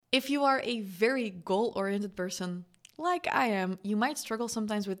If you are a very goal-oriented person, like I am, you might struggle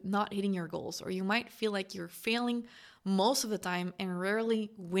sometimes with not hitting your goals, or you might feel like you're failing most of the time and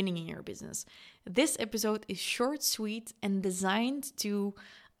rarely winning in your business. This episode is short, sweet, and designed to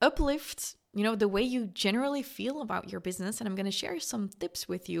uplift, the way you generally feel about your business. And I'm going to share some tips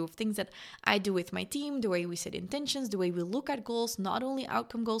with you of things that I do with my team, the way we set intentions, the way we look at goals, not only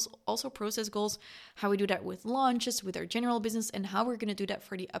outcome goals, also process goals, how we do that with launches, with our general business, and how we're going to do that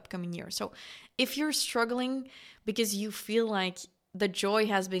for the upcoming year. So if you're struggling because you feel like the joy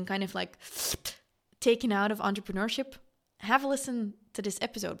has been kind of like taken out of entrepreneurship, have a listen to this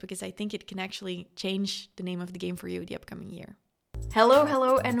episode, because I think it can actually change the name of the game for you the upcoming year.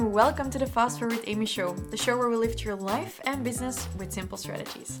 Hello, and welcome to the Fast Forward Amy Show, the show where we lift your life and business with simple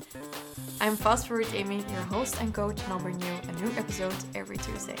strategies. I'm Fast Forward Amy, your host and coach, and I'll bring you a new episode every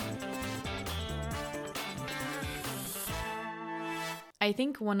Tuesday. I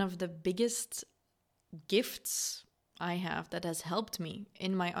think one of the biggest gifts I have that has helped me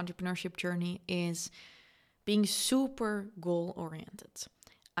in my entrepreneurship journey is being super goal-oriented.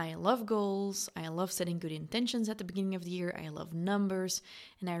 I love goals, I love setting good intentions at the beginning of the year, I love numbers,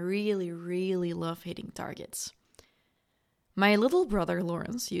 and I really, really love hitting targets. My little brother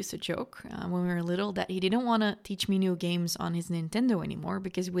Lawrence used to joke when we were little that he didn't want to teach me new games on his Nintendo anymore,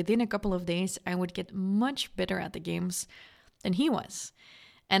 because within a couple of days I would get much better at the games than he was.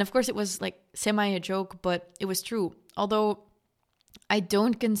 And of course it was like semi a joke, but it was true. Although I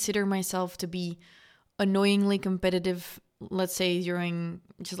don't consider myself to be annoyingly competitive, let's say during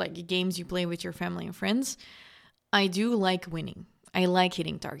just like games you play with your family and friends, I do like winning. I like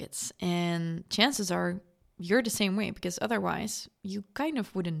hitting targets. And chances are you're the same way, because otherwise you kind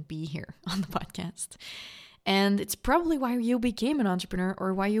of wouldn't be here on the podcast. And it's probably why you became an entrepreneur,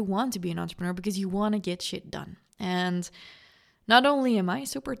 or why you want to be an entrepreneur, because you want to get shit done. And not only am I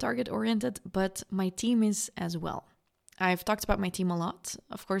super target oriented, but my team is as well. I've talked about my team a lot.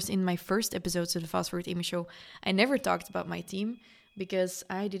 Of course, in my first episodes of the Fast Forward Amy Show, I never talked about my team because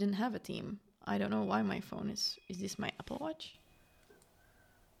I didn't have a team. I don't know why my phone is this my Apple Watch?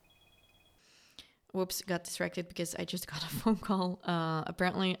 Whoops, got distracted because I just got a phone call.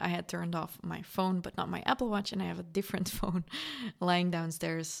 Apparently, I had turned off my phone, but not my Apple Watch, and I have a different phone lying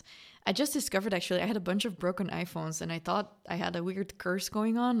downstairs. I just discovered, actually, I had a bunch of broken iPhones, and I thought I had a weird curse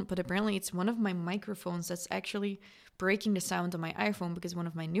going on, but apparently it's one of my microphones that's actually breaking the sound on my iPhone, because one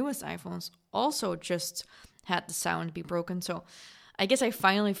of my newest iPhones also just had the sound be broken. So I guess I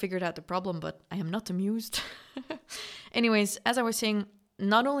finally figured out the problem, but I am not amused. Anyways, as I was saying,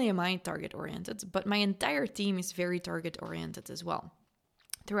 not only am I target oriented, but my entire team is very target oriented as well.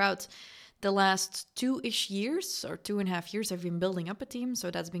 Throughout the last 2-ish years or 2.5 years, I've been building up a team.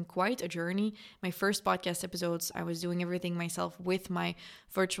 So that's been quite a journey. My first podcast episodes, I was doing everything myself with my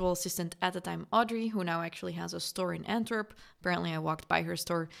virtual assistant at the time, Audrey, who now actually has a store in Antwerp. Apparently I walked by her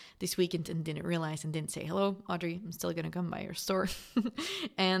store this weekend and didn't realize and didn't say, hello, Audrey, I'm still going to come by your store.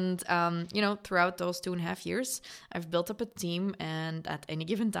 And, throughout those 2.5 years, I've built up a team. And at any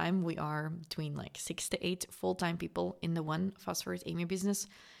given time, we are between like 6 to 8 full-time people in the one Fast Forward Amy business,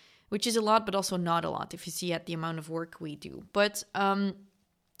 which is a lot, but also not a lot if you see at the amount of work we do. But so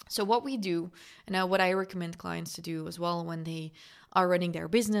what we do, and now what I recommend clients to do as well when they are running their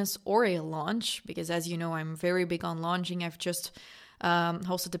business or a launch, because as you know, I'm very big on launching. I've just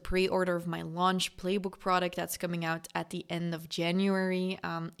hosted the pre-order of my launch playbook product that's coming out at the end of January.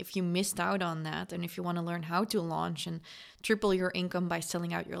 If you missed out on that, and if you want to learn how to launch and triple your income by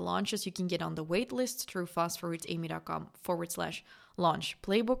selling out your launches, you can get on the wait list through fastforwardamy.com/launch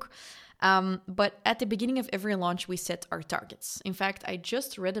playbook. But at the beginning of every launch, we set our targets. In fact, I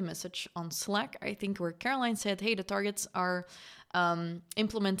just read a message on Slack, I think, where Caroline said, hey, the targets are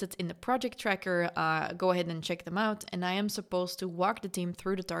implemented in the project tracker. Go ahead and check them out. And I am supposed to walk the team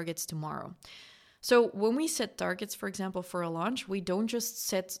through the targets tomorrow. So when we set targets, for example, for a launch, we don't just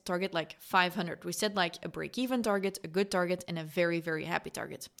set target like 500. We set like a break-even target, a good target, and a very, very happy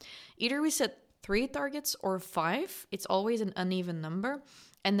target. Either we set 3 targets or 5. It's always an uneven number.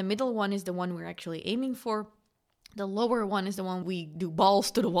 And the middle one is the one we're actually aiming for. The lower one is the one we do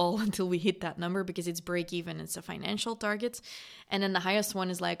balls to the wall until we hit that number, because it's break even, it's a financial target. And then the highest one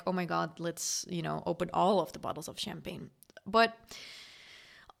is like, oh my God, let's, open all of the bottles of champagne. But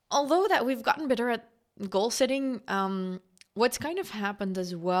although that we've gotten better at goal setting, what's kind of happened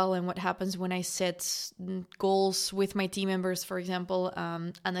as well, and what happens when I set goals with my team members, for example,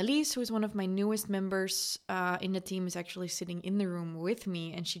 Annalise, who is one of my newest members in the team, is actually sitting in the room with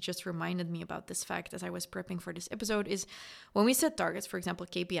me, and she just reminded me about this fact as I was prepping for this episode, is when we set targets, for example,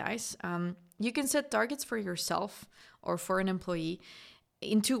 KPIs, you can set targets for yourself or for an employee,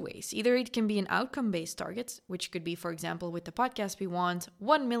 in two ways. Either it can be an outcome-based target, which could be, for example, with the podcast, we want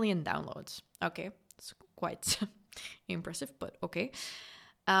 1 million downloads. Okay, it's quite impressive, but okay.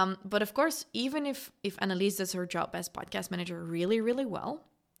 But of course, even if Annelies does her job as podcast manager really, really well,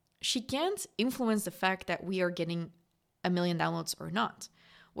 she can't influence the fact that we are getting 1 million downloads or not.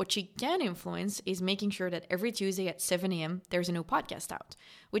 What she can influence is making sure that every Tuesday at 7 a.m. there's a new podcast out,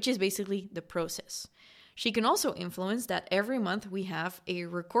 which is basically the process. She can also influence that every month we have a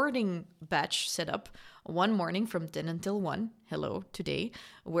recording batch set up one morning from 10 until 1, hello, today,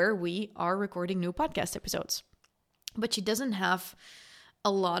 where we are recording new podcast episodes. But she doesn't have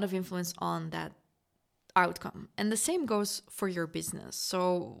a lot of influence on that outcome. And the same goes for your business.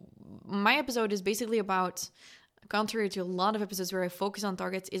 So my episode is basically about, contrary to a lot of episodes where I focus on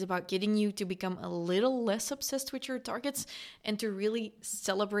targets, is about getting you to become a little less obsessed with your targets and to really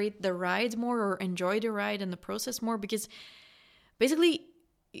celebrate the ride more or enjoy the ride and the process more. Because basically,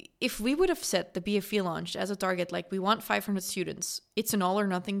 if we would have set the BFE launch as a target, like we want 500 students, it's an all or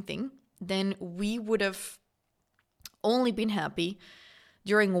nothing thing, then we would have only been happy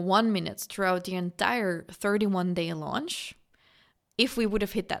during 1 minute throughout the entire 31-day launch if we would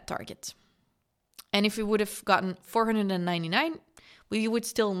have hit that target. And if we would have gotten 499, we would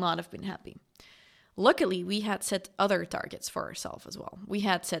still not have been happy. Luckily, we had set other targets for ourselves as well. We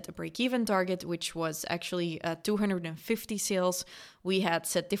had set a break-even target, which was actually 250 sales. We had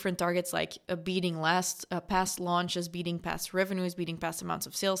set different targets like beating past launches, beating past revenues, beating past amounts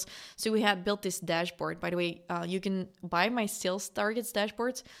of sales. So we had built this dashboard. By the way, you can buy my sales targets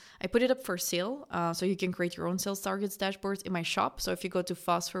dashboards. I put it up for sale, so you can create your own sales targets dashboards in my shop. So if you go to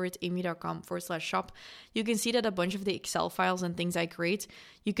fastforwardamy.com/shop, you can see that a bunch of the Excel files and things I create,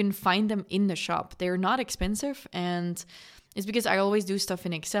 you can find them in the shop. They're not expensive, and it's because I always do stuff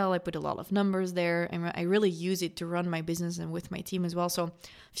in Excel. I put a lot of numbers there, and I really use it to run my business and with my team as well. So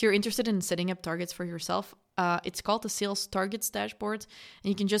if you're interested in setting up targets for yourself, it's called the Sales Targets Dashboard, and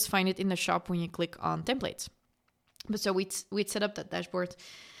you can just find it in the shop when you click on templates. But so we'd set up that dashboard,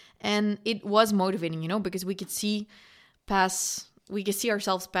 and it was motivating, because we could see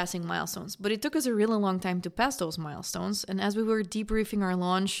ourselves passing milestones. But it took us a really long time to pass those milestones. And as we were debriefing our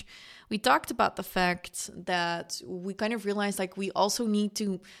launch, we talked about the fact that we kind of realized we also need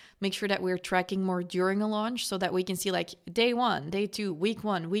to make sure that we're tracking more during a launch so that we can see day 1, day 2, week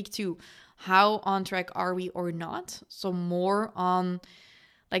 1, week 2, how on track are we or not. So more on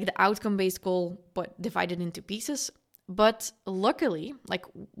the outcome-based goal, but divided into pieces. But luckily,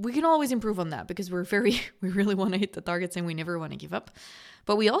 we can always improve on that because we really want to hit the targets and we never want to give up.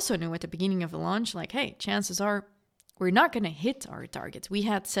 But we also knew at the beginning of the launch, hey, chances are we're not going to hit our targets. We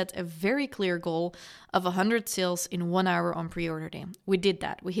had set a very clear goal of 100 sales in 1 hour on pre-order day. We did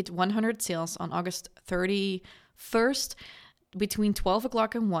that. We hit 100 sales on August 31st. Between 12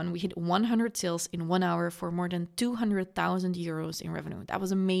 o'clock and 1, we hit 100 sales in 1 hour for more than 200,000 euros in revenue. That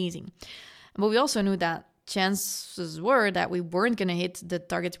was amazing. But we also knew that chances were that we weren't going to hit the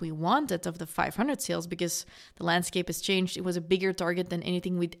targets we wanted of the 500 sales because the landscape has changed. It was a bigger target than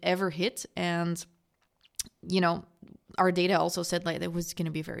anything we'd ever hit. And, our data also said it was going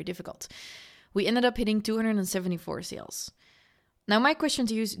to be very difficult. We ended up hitting 274 sales. Now, my question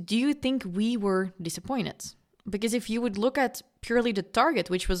to you is, do you think we were disappointed? Because if you would look at purely the target,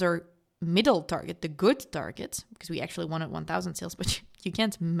 which was our middle target, the good target, because we actually wanted 1,000 sales, but you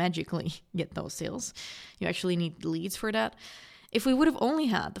can't magically get those sales. You actually need leads for that. If we would have only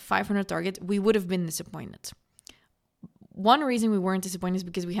had the 500 target, we would have been disappointed. One reason we weren't disappointed is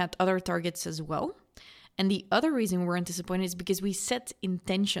because we had other targets as well. And the other reason we weren't disappointed is because we set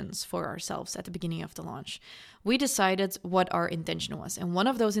intentions for ourselves at the beginning of the launch. We decided what our intention was. And one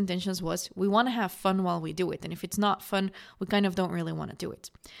of those intentions was we want to have fun while we do it. And if it's not fun, we kind of don't really want to do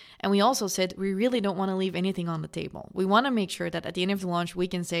it. And we also said we really don't want to leave anything on the table. We want to make sure that at the end of the launch, we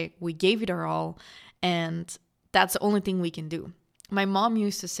can say we gave it our all. And that's the only thing we can do. My mom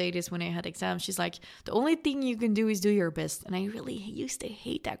used to say this when I had exams. She's like, the only thing you can do is do your best. And I really used to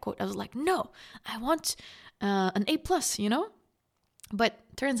hate that quote. I was like, no, I want an A+, But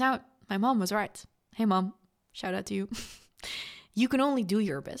turns out my mom was right. Hey, Mom, shout out to you. You can only do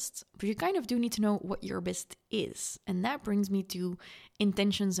your best, but you kind of do need to know what your best is. And that brings me to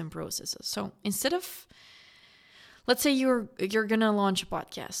intentions and processes. So instead of, let's say you're going to launch a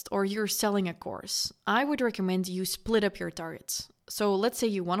podcast or you're selling a course, I would recommend you split up your targets. So let's say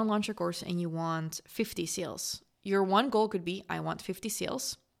you want to launch a course and you want 50 sales. Your one goal could be, I want 50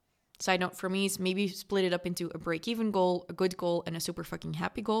 sales. Side note for me is maybe split it up into a break-even goal, a good goal, and a super fucking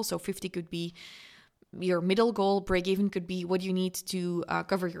happy goal. So 50 could be your middle goal, break even, could be what you need to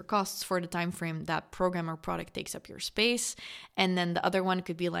cover your costs for the time frame that program or product takes up your space. And then the other one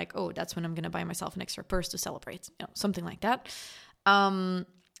could be like, oh, that's when I'm going to buy myself an extra purse to celebrate, something like that.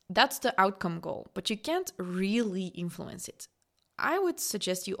 That's the outcome goal, but you can't really influence it. I would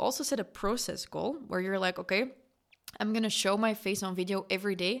suggest you also set a process goal where you're like, okay, I'm going to show my face on video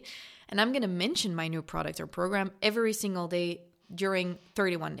every day, and I'm going to mention my new product or program every single day during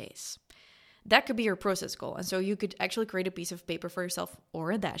 31 days. That could be your process goal. And so you could actually create a piece of paper for yourself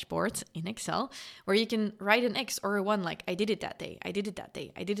or a dashboard in Excel where you can write an X or a 1, like I did it that day, I did it that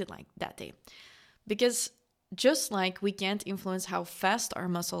day, I did it like that day. Because just like we can't influence how fast our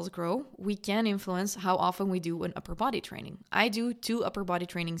muscles grow, we can influence how often we do an upper body training. I do 2 upper body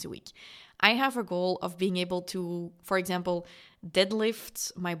trainings a week. I have a goal of being able to, for example,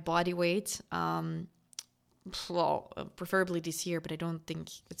 deadlift my body weight, preferably this year, but I don't think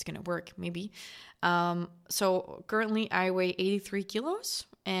it's going to work, maybe. So currently I weigh 83 kilos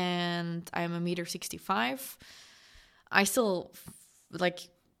and I'm 1.65 meters.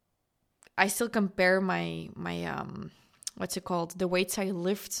 I still compare my what's it called? The weights I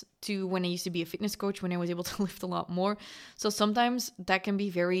lift to when I used to be a fitness coach, when I was able to lift a lot more. So sometimes that can be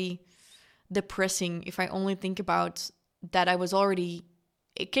very depressing if I only think about that I was already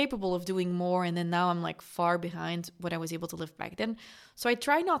capable of doing more, and then now I'm like far behind what I was able to lift back then. So I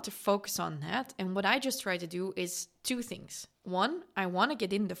try not to focus on that. And what I just try to do is 2 things. 1, I want to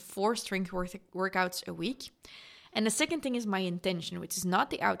get in the 4 strength workouts a week. And the second thing is my intention, which is not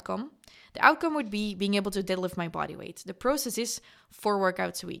the outcome. The outcome would be being able to deadlift my body weight. The process is 4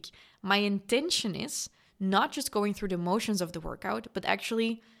 workouts a week. My intention is not just going through the motions of the workout, but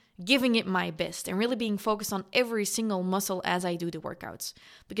actually giving it my best and really being focused on every single muscle as I do the workouts.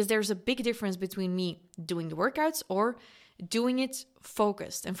 Because there's a big difference between me doing the workouts or doing it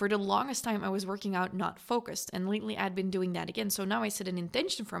focused. And for the longest time, I was working out not focused. And lately I'd been doing that again. So now I set an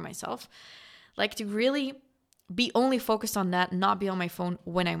intention for myself, like to really be only focused on that, not be on my phone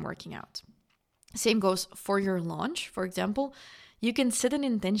when I'm working out. Same goes for your launch, for example. You can set an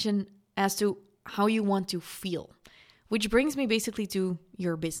intention as to how you want to feel. Which brings me basically to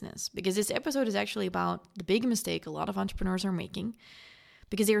your business, because this episode is actually about the big mistake a lot of entrepreneurs are making,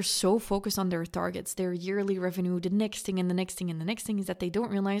 because they are so focused on their targets, their yearly revenue, the next thing and the next thing and the next thing, is that they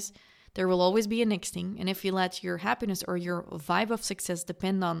don't realize there will always be a next thing. And if you let your happiness or your vibe of success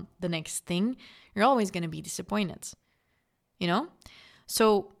depend on the next thing, you're always going to be disappointed,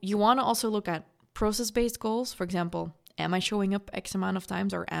 So you want to also look at process-based goals. For example, am I showing up X amount of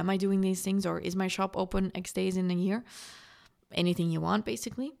times, or am I doing these things, or is my shop open X days in a year? Anything you want,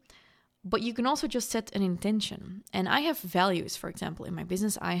 basically. But you can also just set an intention. And I have values, for example, in my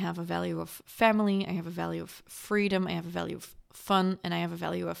business. I have a value of family, I have a value of freedom, I have a value of fun, and I have a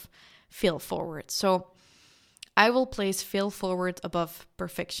value of fail forward. So I will place fail forward above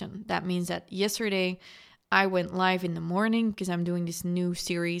perfection. That means that yesterday I went live in the morning because I'm doing this new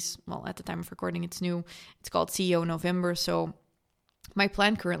series. Well, at the time of recording, it's new. It's called CEO November. So my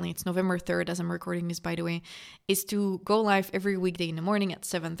plan currently, it's November 3rd as I'm recording this, by the way, is to go live every weekday in the morning at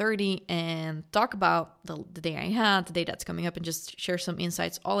 7:30 and talk about the day I had, the day that's coming up, and just share some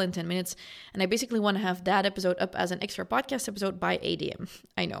insights all in 10 minutes. And I basically want to have that episode up as an extra podcast episode by 8 a.m.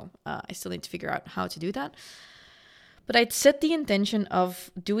 I know, I still need to figure out how to do that. But I'd set the intention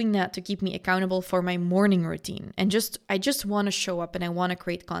of doing that to keep me accountable for my morning routine. And I just want to show up and I want to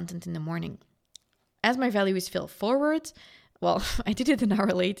create content in the morning. As my value is fail forward, well, I did it an hour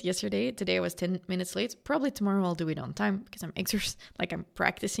late yesterday. Today I was 10 minutes late. Probably tomorrow I'll do it on time because I'm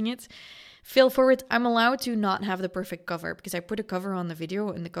practicing it. Fail forward, I'm allowed to not have the perfect cover because I put a cover on the video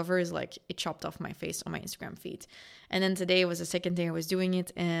and the cover is like it chopped off my face on my Instagram feed. And then today was the second day I was doing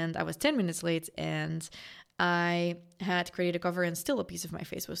it and I was 10 minutes late and I had created a cover and still a piece of my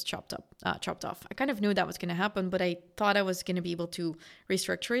face was chopped off. I kind of knew that was going to happen, but I thought I was going to be able to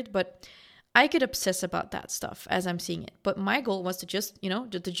restructure it. But I could obsess about that stuff as I'm seeing it. But my goal was to just,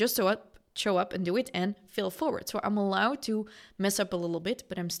 show up and do it and fail forward. So I'm allowed to mess up a little bit,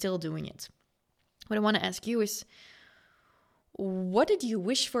 but I'm still doing it. What I want to ask you is, what did you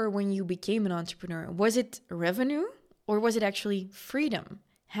wish for when you became an entrepreneur? Was it revenue or was it actually freedom,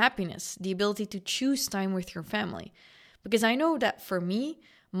 happiness, the ability to choose time with your family? Because I know that for me,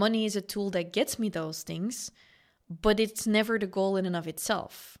 money is a tool that gets me those things, but it's never the goal in and of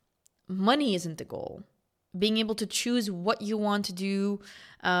itself. Money isn't the goal. Being able to choose what you want to do,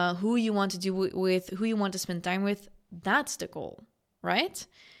 who you want to do it with, who you want to spend time with, that's the goal, right?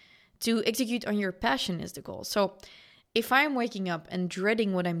 To execute on your passion is the goal. So if I'm waking up and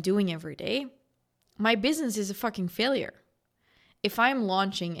dreading what I'm doing every day, my business is a fucking failure. if I'm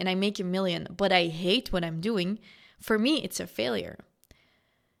launching and I make 1 million, but I hate what I'm doing, for me, it's a failure.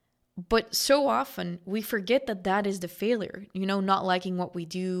 But so often we forget that that is the failure, not liking what we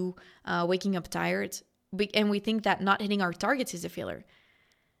do, waking up tired. And we think that not hitting our targets is a failure.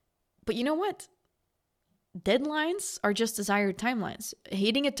 But you know what? Deadlines are just desired timelines.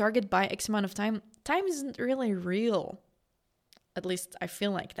 Hitting a target by X amount of time isn't really real. At least I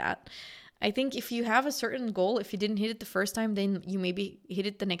feel like that. I think if you have a certain goal, if you didn't hit it the first time, then you maybe hit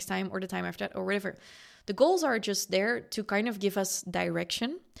it the next time or the time after that or whatever. The goals are just there to kind of give us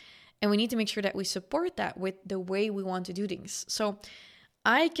direction. And we need to make sure that we support that with the way we want to do things. So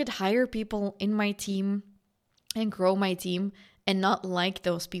I could hire people in my team and grow my team and not like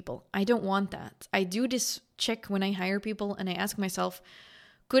those people. I don't want that. I do this check when I hire people and I ask myself,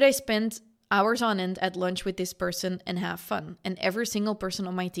 could I spend hours on end at lunch with this person and have fun? And every single person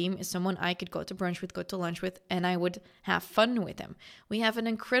on my team is someone I could go to brunch with, go to lunch with, and I would have fun with them. We have an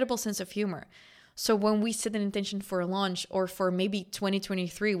incredible sense of humor. So when we set an intention for a launch or for maybe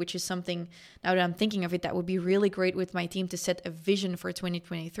 2023, which is something, now that I'm thinking of it, that would be really great with my team to set a vision for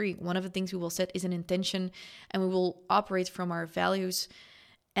 2023. One of the things we will set is an intention, and we will operate from our values.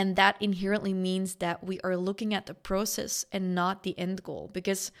 And that inherently means that we are looking at the process and not the end goal.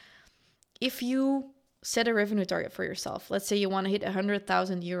 Because if you set a revenue target for yourself, let's say you want to hit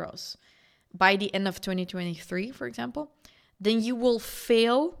 100,000 euros by the end of 2023, for example, then you will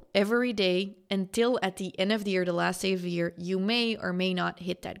fail every day until at the end of the year, the last day of the year, you may or may not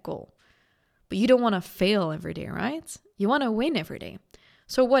hit that goal. But you don't want to fail every day, right? You want to win every day.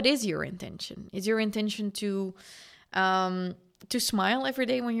 So what is your intention? Is your intention to smile every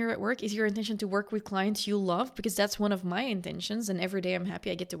day when you're at work? Is your intention to work with clients you love? Because that's one of my intentions. And every day I'm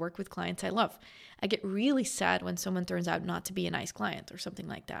happy I get to work with clients I love. I get really sad when someone turns out not to be a nice client or something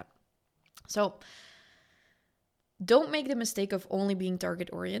like that. So don't make the mistake of only being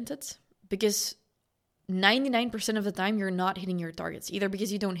target-oriented, because 99% of the time you're not hitting your targets, either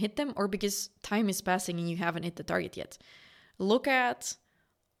because you don't hit them or because time is passing and you haven't hit the target yet. Look at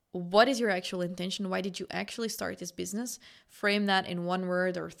what is your actual intention? Why did you actually start this business? Frame that in 1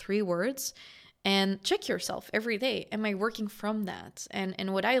 word or 3 words and check yourself every day. Am I working from that?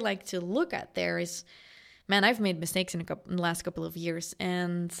 And what I like to look at there is, man, I've made mistakes in the last couple of years,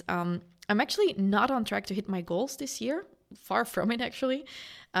 and I'm actually not on track to hit my goals this year. Far from it, actually.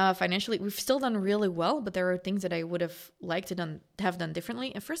 Financially, we've still done really well, but there are things that I would have liked to have done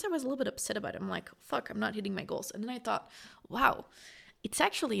differently. At first, I was a little bit upset about it. I'm like, fuck, I'm not hitting my goals. And then I thought, wow, it's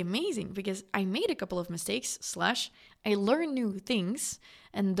actually amazing because I made a couple of mistakes, / I learned new things,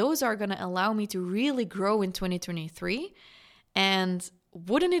 and those are going to allow me to really grow in 2023. And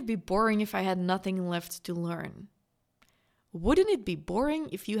wouldn't it be boring if I had nothing left to learn? Wouldn't it be boring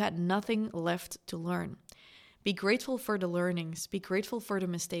if you had nothing left to learn? Be grateful for the learnings, be grateful for the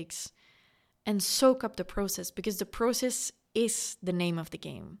mistakes, and soak up the process, because the process is the name of the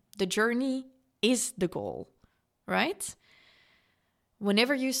game. The journey is the goal, right?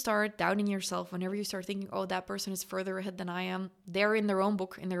 Whenever you start doubting yourself, whenever you start thinking, oh, that person is further ahead than I am, they're in their own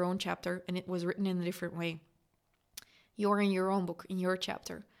book, in their own chapter, and it was written in a different way. You're in your own book, in your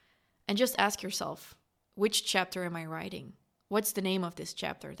chapter. And just ask yourself, which chapter am I writing? What's the name of this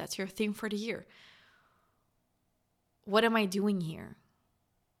chapter? That's your theme for the year. What am I doing here?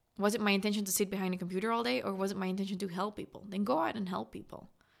 Was it my intention to sit behind a computer all day, or was it my intention to help people? Then go out and help people.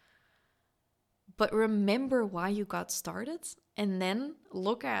 But remember why you got started, and then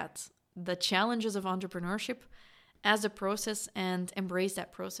look at the challenges of entrepreneurship as a process and embrace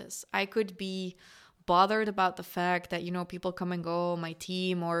that process. I could be bothered about the fact that, people come and go, my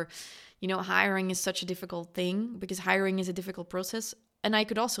team, or, hiring is such a difficult thing, because hiring is a difficult process. And I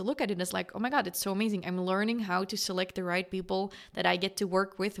could also look at it as like, oh my God, it's so amazing. I'm learning how to select the right people that I get to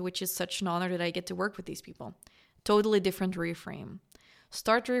work with, which is such an honor that I get to work with these people. Totally different reframe.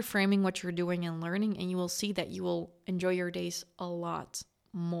 Start reframing what you're doing and learning, and you will see that you will enjoy your days a lot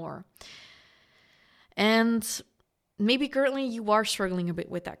more. And maybe currently you are struggling a bit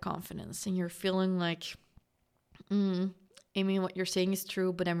with that confidence, and you're feeling like, Amy, what you're saying is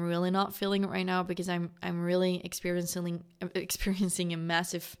true, but I'm really not feeling it right now, because I'm really experiencing a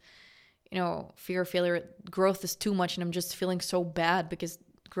massive, fear of failure. Growth is too much, and I'm just feeling so bad because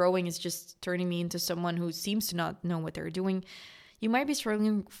growing is just turning me into someone who seems to not know what they're doing. You might be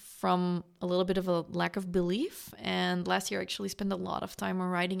struggling from a little bit of a lack of belief. And last year, I actually spent a lot of time on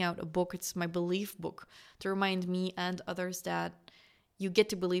writing out a book. It's my belief book, to remind me and others that you get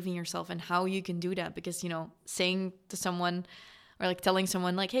to believe in yourself and how you can do that. Because, saying to someone or like telling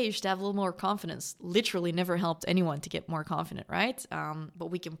someone like, hey, you should have a little more confidence, literally never helped anyone to get more confident, right? But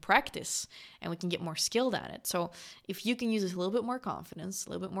we can practice and we can get more skilled at it. So if you can use a little bit more confidence, a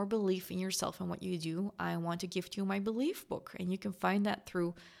little bit more belief in yourself and what you do, I want to gift you my belief book. And you can find that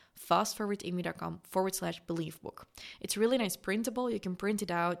through fastforwardamy.com/belief book. It's really nice printable. You can print it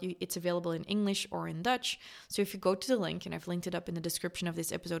out. It's available in English or in Dutch. So if you go to the link, and I've linked it up in the description of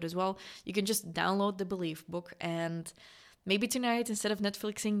this episode as well, you can just download the belief book, and maybe tonight, instead of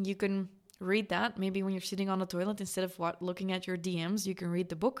Netflixing, you can read that. Maybe when you're sitting on the toilet, instead of looking at your DMs, you can read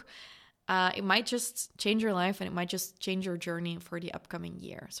the book. It might just change your life, and it might just change your journey for the upcoming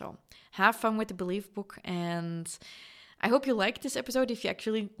year. So have fun with the belief book, and I hope you liked this episode. If you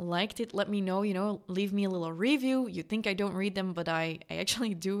actually liked it, let me know, leave me a little review. You think I don't read them, but I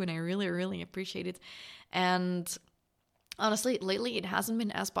actually do, and I really, really appreciate it. And honestly, lately it hasn't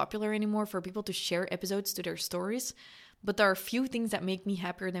been as popular anymore for people to share episodes to their stories, but there are a few things that make me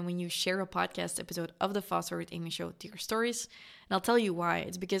happier than when you share a podcast episode of the Fast Forward Amy Show to your stories. And I'll tell you why.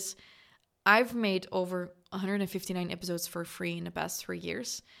 It's because I've made over 159 episodes for free in the past 3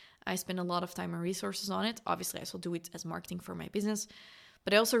 years. I spend a lot of time and resources on it. Obviously, I still do it as marketing for my business,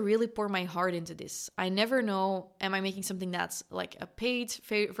 but I also really pour my heart into this. I never know, am I making something that's like a paid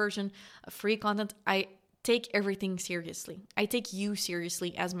version, a free content? I take everything seriously. I take you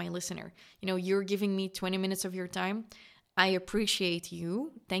seriously as my listener. You're giving me 20 minutes of your time. I appreciate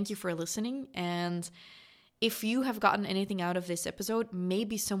you. Thank you for listening. And if you have gotten anything out of this episode,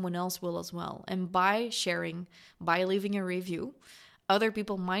 maybe someone else will as well. And by sharing, by leaving a review, other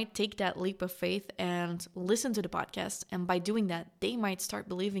people might take that leap of faith and listen to the podcast. And by doing that, they might start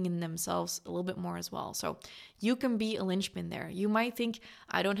believing in themselves a little bit more as well. So you can be a linchpin there. You might think,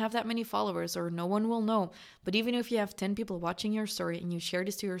 I don't have that many followers or no one will know. But even if you have 10 people watching your story and you share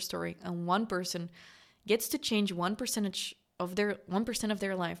this to your story and one person gets to change 1% of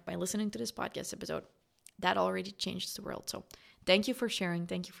their life by listening to this podcast episode, that already changes the world. So thank you for sharing.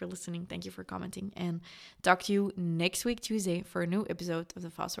 Thank you for listening. Thank you for commenting. And talk to you next week, Tuesday, for a new episode of the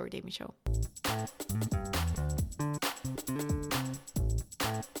Fast Forward Amy Show.